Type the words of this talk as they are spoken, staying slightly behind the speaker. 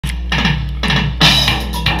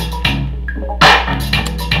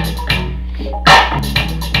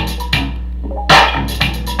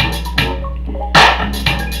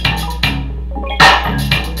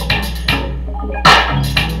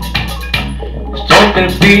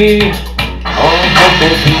centipede, oh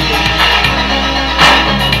centipede.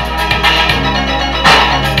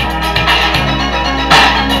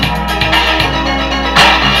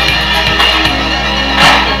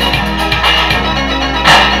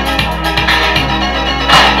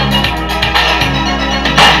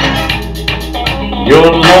 Your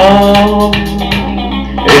love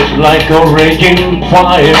is like a raging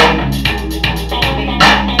fire.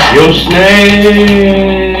 Your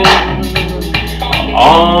snake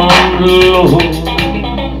on the loose.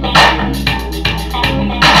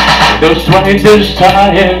 The strength is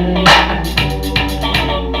tired.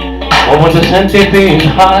 But when the centipede is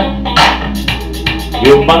hot,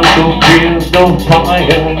 you're bound to feel the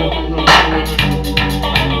fire.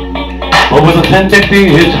 But when the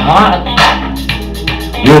centipede is hot,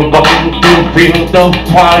 you're bound to feel the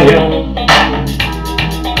fire.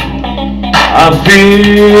 I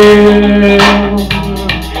feel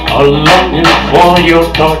a longing for your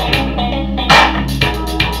touch,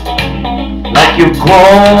 like you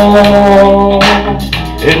crawl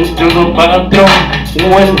into the bathroom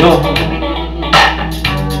window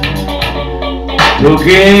to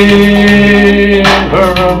give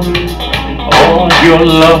her all your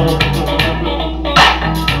love.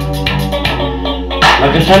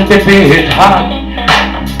 Like a centipede hot,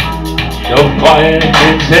 the fire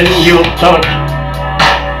is in your touch.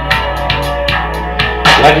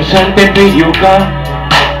 Like a centipede you got,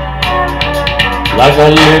 like a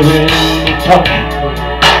living touch.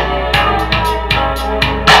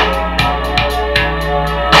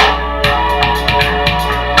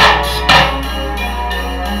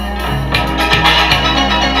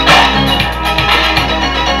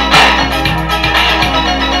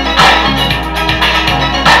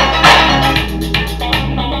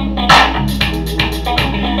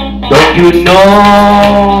 Don't you know,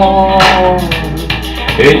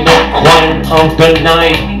 in the quiet of the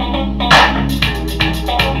night,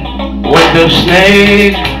 when the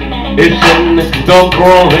snake is in the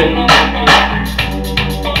growing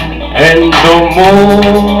and the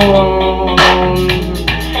moon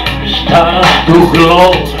starts to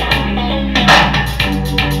glow,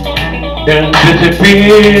 then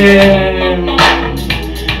disappear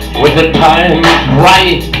when the time is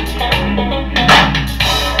right.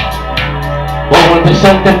 But when the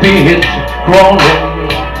centipede is crawling,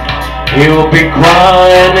 he'll be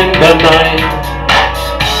crying in the night.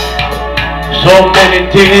 So many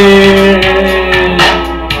tears,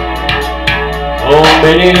 so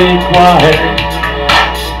many cries.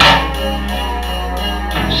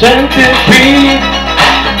 Centipede,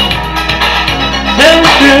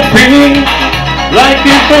 centipede, like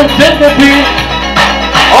it's a centipede.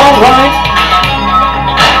 Alright.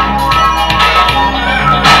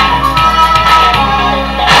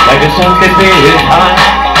 Like a centipede is high,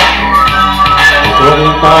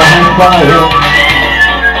 running by fire.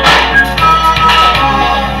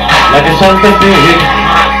 Like a centipede is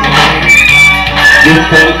hot, you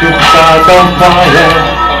tend to start on fire.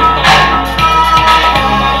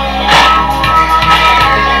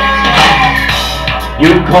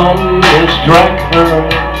 You come and strike her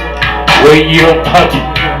with your touch,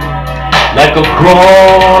 like a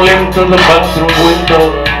crawl into the bathroom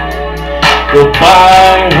window.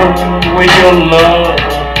 Goodbye her with your love.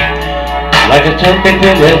 Like a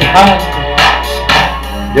centipede is hot,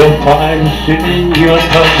 your fire is in your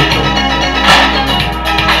touch.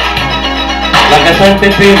 Like a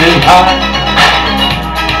centipede is hot,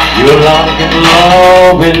 your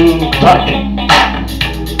loving touch.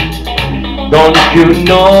 Don't you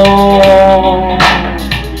know,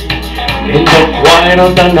 in the quiet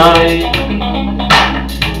of the night,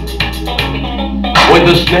 when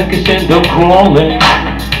the snake is in the crawling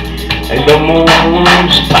and the moon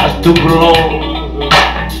starts to glow,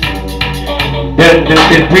 then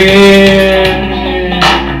disappear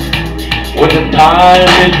when the time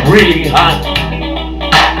is really hot.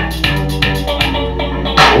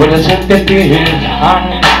 When the centipede is hot,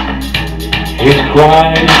 he's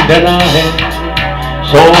crying in the night.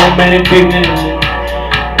 So many people,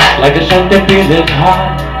 like a centipede is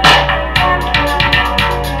hot.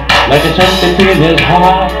 Like a centipede is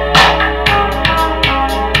hot.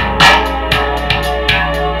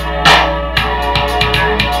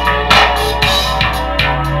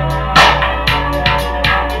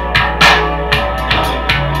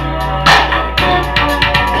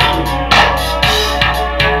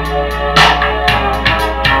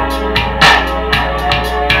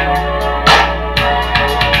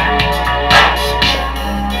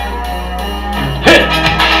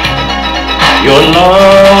 Your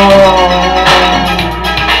love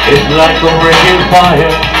is like a raging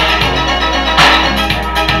fire.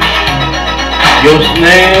 Your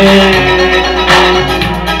snake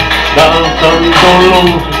doesn't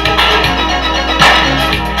lose.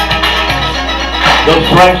 The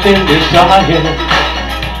pricing desire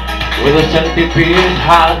with a centipede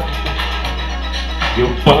hot. You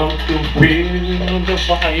bound to feel the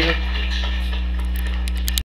fire.